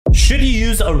Should you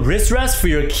use a wrist rest for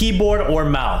your keyboard or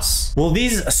mouse? Will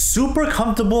these super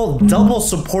comfortable double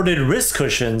supported wrist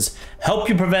cushions help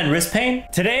you prevent wrist pain?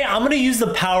 Today, I'm going to use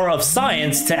the power of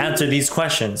science to answer these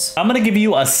questions. I'm going to give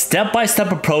you a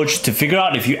step-by-step approach to figure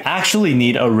out if you actually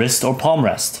need a wrist or palm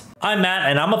rest. I'm Matt,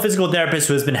 and I'm a physical therapist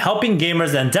who has been helping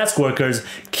gamers and desk workers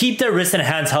keep their wrists and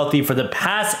hands healthy for the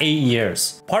past 8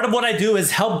 years. Part of what I do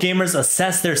is help gamers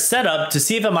assess their setup to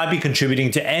see if it might be contributing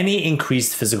to any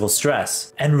increased physical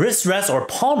stress. And wrist rests or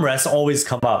palm rests always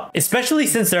come up, especially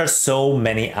since there are so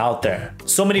many out there.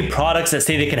 So many products that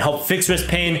say they can help fix wrist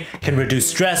pain, can reduce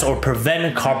stress, or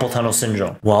prevent carpal tunnel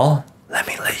syndrome. Well, let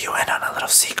me let you in on a little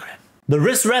secret. The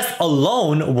wrist rest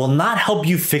alone will not help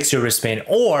you fix your wrist pain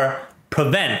or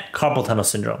prevent carpal tunnel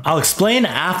syndrome. I'll explain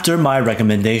after my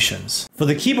recommendations. For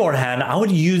the keyboard hand, I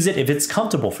would use it if it's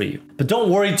comfortable for you. But don't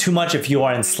worry too much if you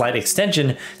are in slight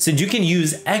extension, since you can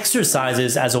use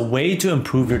exercises as a way to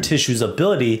improve your tissue's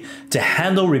ability to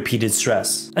handle repeated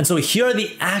stress. And so here are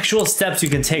the actual steps you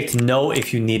can take to know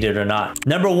if you need it or not.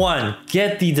 Number 1,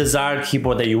 get the desired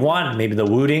keyboard that you want, maybe the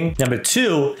Wooting. Number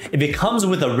 2, if it comes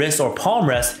with a wrist or palm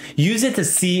rest, use it to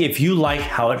see if you like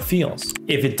how it feels.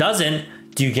 If it doesn't,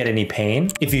 do you get any pain?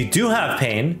 If you do have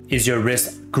pain, is your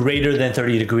wrist greater than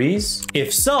 30 degrees?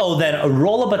 If so, then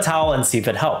roll up a towel and see if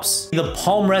it helps. The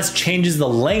palm rest changes the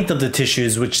length of the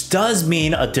tissues, which does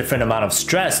mean a different amount of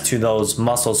stress to those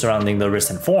muscles surrounding the wrist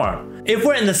and forearm. If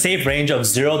we're in the safe range of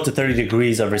 0 to 30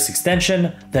 degrees of wrist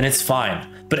extension, then it's fine.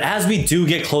 But as we do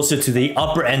get closer to the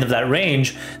upper end of that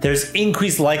range, there's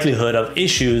increased likelihood of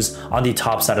issues on the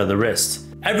top side of the wrist.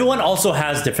 Everyone also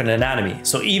has different anatomy,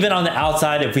 so even on the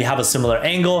outside, if we have a similar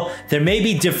angle, there may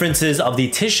be differences of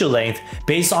the tissue length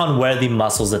based on where the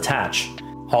muscles attach.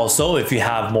 Also, if you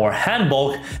have more hand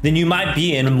bulk, then you might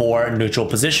be in more neutral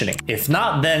positioning. If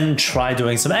not, then try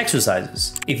doing some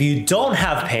exercises. If you don't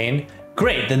have pain,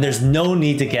 great, then there's no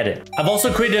need to get it. I've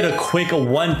also created a quick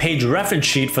 1-page reference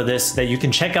sheet for this that you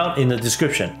can check out in the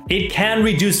description. It can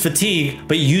reduce fatigue,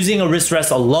 but using a wrist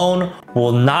rest alone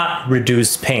will not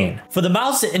reduce pain. For the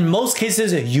mouse, in most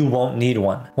cases, you won't need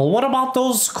one. Well, what about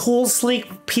those cool,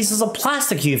 sleek pieces of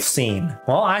plastic you've seen?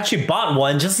 Well, I actually bought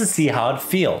one just to see how it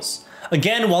feels.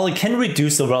 Again, while it can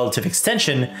reduce the relative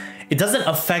extension, it doesn't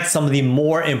affect some of the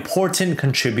more important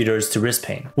contributors to wrist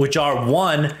pain, which are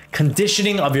 1,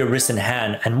 conditioning of your wrist and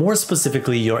hand, and more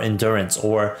specifically your endurance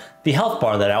or the health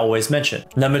bar that I always mention.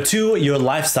 Number 2, your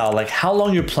lifestyle, like how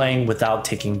long you're playing without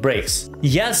taking breaks.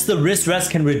 Yes, the wrist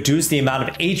rest can reduce the amount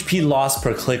of HP loss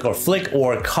per click or flick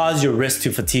or cause your wrist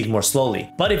to fatigue more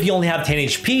slowly. But if you only have 10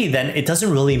 HP, then it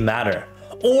doesn't really matter.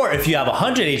 Or if you have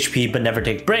 100 HP but never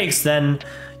take breaks, then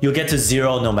you'll get to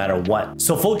 0 no matter what.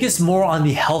 So focus more on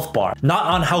the health bar, not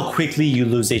on how quickly you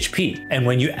lose HP. And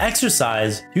when you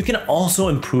exercise, you can also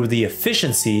improve the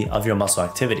efficiency of your muscle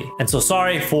activity. And so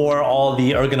sorry for all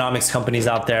the ergonomics companies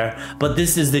out there, but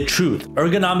this is the truth.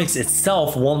 Ergonomics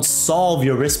itself won't solve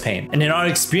your wrist pain. And in our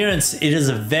experience, it is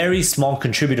a very small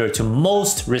contributor to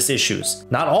most wrist issues.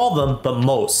 Not all of them, but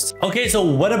most. Okay, so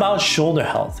what about shoulder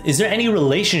health? Is there any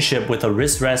relationship with a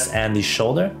wrist rest and the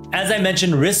shoulder? As I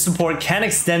mentioned, wrist support can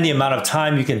extend the amount of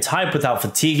time you can type without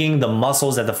fatiguing the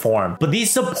muscles at the forearm. But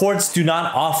these supports do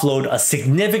not offload a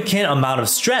significant amount of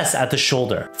stress at the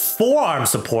shoulder. Forearm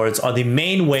supports are the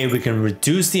main way we can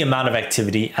reduce the amount of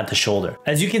activity at the shoulder.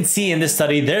 As you can see in this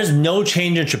study, there's no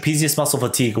change in trapezius muscle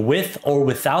fatigue with or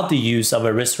without the use of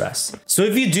a wrist rest. So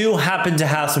if you do happen to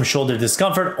have some shoulder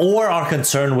discomfort or are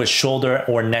concerned with shoulder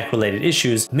or neck related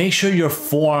issues, make sure your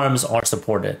forearms are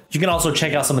supported. You can also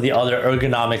check out some of the other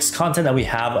ergonomics content that we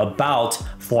have about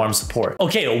forearm support.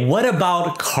 Okay, what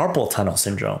about carpal tunnel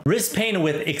syndrome? Wrist pain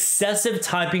with excessive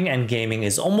typing and gaming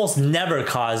is almost never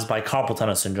caused by carpal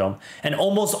tunnel syndrome and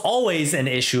almost always an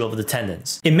issue of the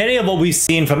tendons. In many of what we've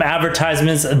seen from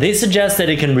advertisements, they suggest that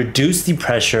it can reduce the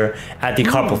pressure at the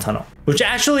carpal tunnel, which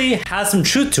actually has some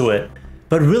truth to it,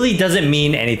 but really doesn't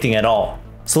mean anything at all.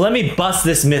 So let me bust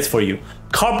this myth for you.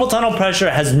 Carpal tunnel pressure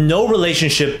has no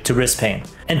relationship to wrist pain.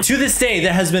 And to this day,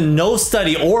 there has been no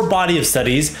study or body of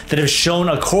studies that have shown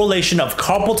a correlation of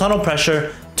carpal tunnel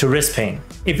pressure to wrist pain.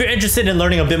 If you're interested in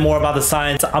learning a bit more about the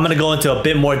science, I'm gonna go into a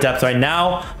bit more depth right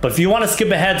now, but if you wanna skip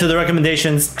ahead to the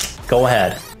recommendations, go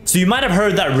ahead. So you might have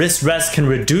heard that wrist rest can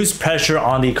reduce pressure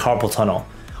on the carpal tunnel,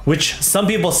 which some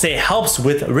people say helps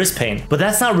with wrist pain, but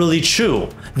that's not really true.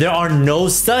 There are no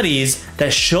studies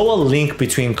that show a link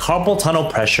between carpal tunnel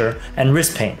pressure and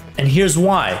wrist pain. And here's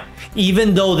why.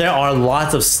 Even though there are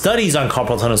lots of studies on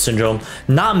carpal tunnel syndrome,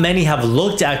 not many have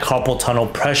looked at carpal tunnel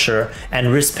pressure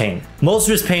and wrist pain. Most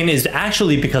wrist pain is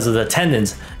actually because of the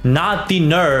tendons, not the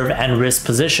nerve and wrist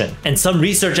position. And some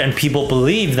research and people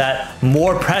believe that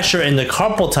more pressure in the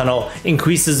carpal tunnel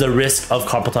increases the risk of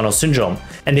carpal tunnel syndrome.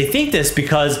 And they think this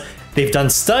because they've done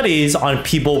studies on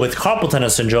people with carpal tunnel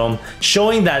syndrome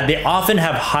showing that they often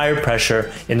have higher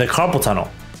pressure in the carpal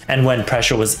tunnel. And when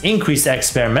pressure was increased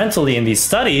experimentally in these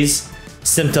studies,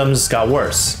 symptoms got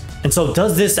worse. And so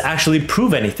does this actually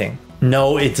prove anything?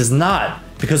 No, it does not.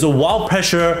 Because while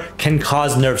pressure can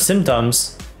cause nerve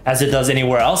symptoms, as it does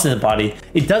anywhere else in the body,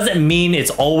 it doesn't mean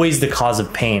it's always the cause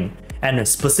of pain. And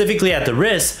specifically at the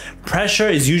wrist, pressure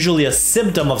is usually a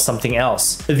symptom of something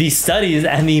else. These studies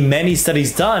and the many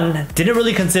studies done didn't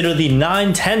really consider the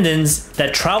 9 tendons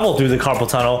that travel through the carpal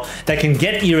tunnel that can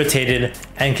get irritated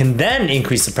and can then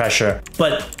increase the pressure.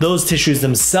 But those tissues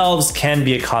themselves can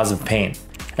be a cause of pain.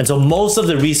 And so most of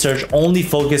the research only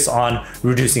focused on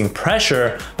reducing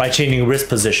pressure by changing wrist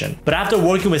position. But after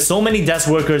working with so many desk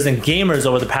workers and gamers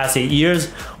over the past 8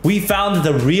 years, we found that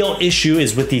the real issue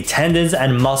is with the tendons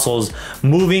and muscles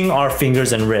moving our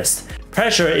fingers and wrist.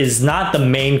 Pressure is not the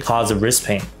main cause of wrist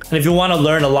pain. And if you want to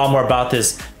learn a lot more about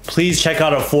this, please check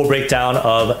out our full breakdown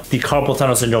of the carpal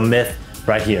tunnel syndrome myth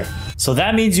right here. So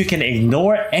that means you can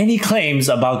ignore any claims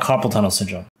about carpal tunnel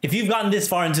syndrome. If you've gotten this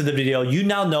far into the video, you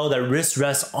now know that wrist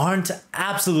rests aren't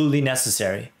absolutely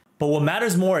necessary. But what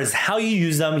matters more is how you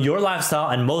use them, your lifestyle,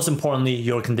 and most importantly,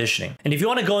 your conditioning. And if you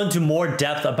want to go into more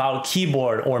depth about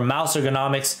keyboard or mouse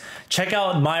ergonomics, check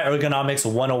out my Ergonomics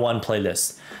 101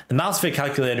 playlist. The mouse fit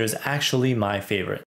calculator is actually my favorite.